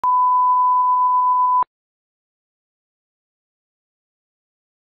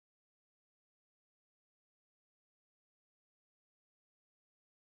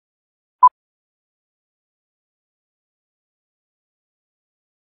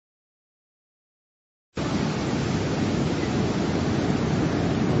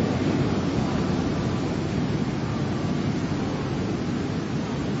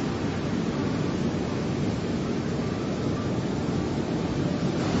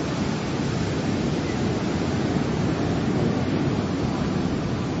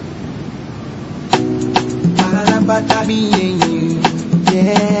Me and you,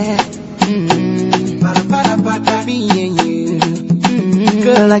 yeah. Me and you,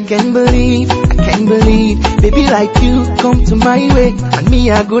 girl, I can't believe, baby like you come to my way, and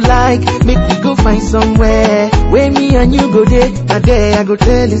me I go like, make me go find somewhere where me and you go there. Now there I go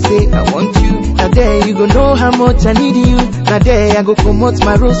tell you say I want you. Now there you go know how much I need you. Now there I go promote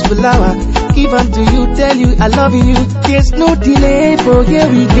my rose flower, give them to you, tell you I love you. There's no delay, for here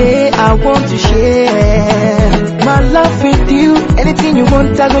we go. I want to share my love with you. Anything you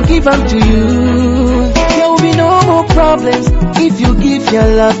want, I go give them to you. There will be no more problems if you give your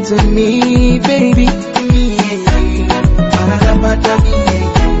love to me, baby. Me and you, para me and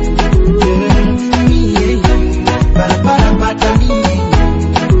you, me and you, para me and you,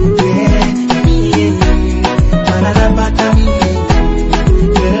 yeah, me and you, para me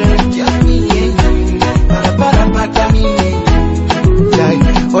and you, just me and you, para me and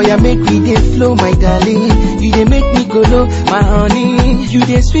you. Oh yeah, make me dey flow, my darling. You dey make me go low, my honey. You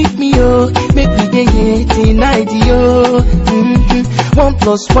dey sweet me, oh. Make me dey here tonight, yo. 1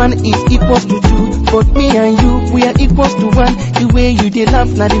 + 1 is equals to 2, but me and you, we are equals to 1. The way you dey laugh,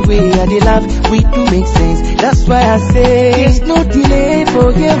 now the way I dey laugh, we do make sense. That's why I say there's no delay,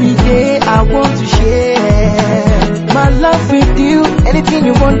 for here we go. I want to share my love with you. Anything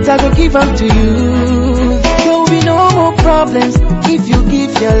you want, I go give them to you. There will be no more problems if you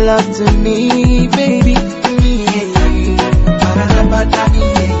give your love to me, baby. Me and you, para me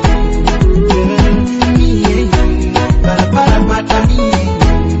and you, me and you, para me and you,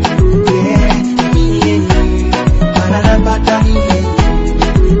 yeah, me and you, para me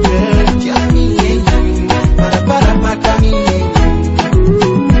and you, just me and you, para me and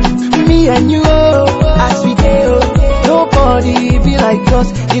you. Me and you, as we go, nobody be like us.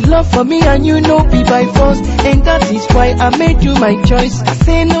 The love for me and you no be by force, and that is why I made you my choice. I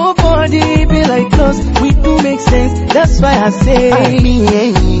say nobody be like us, we do make sense. That's why I say me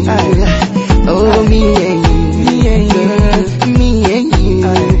and you, oh me and you, me and you, me and you,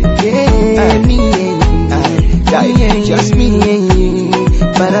 yeah, me and you, just me and you,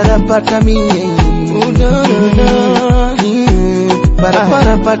 para me and you, oh no,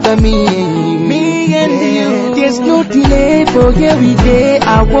 para me and you, me and you. There's no delay, for here we go.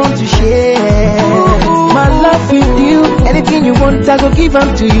 I want to share my love with you. Anything you want, I go give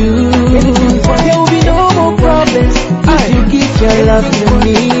them to you. There will be no more problems if you give your love to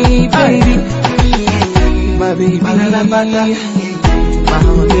me, baby. My baby, my honey,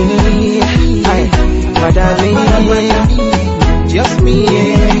 my darling, just me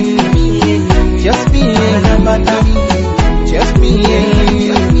and you, just me and you, just me and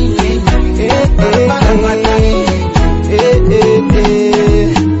you.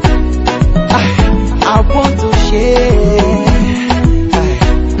 I want to share.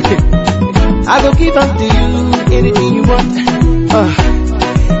 I go give up to you anything you want.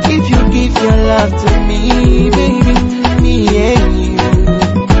 If you give your love to me, baby.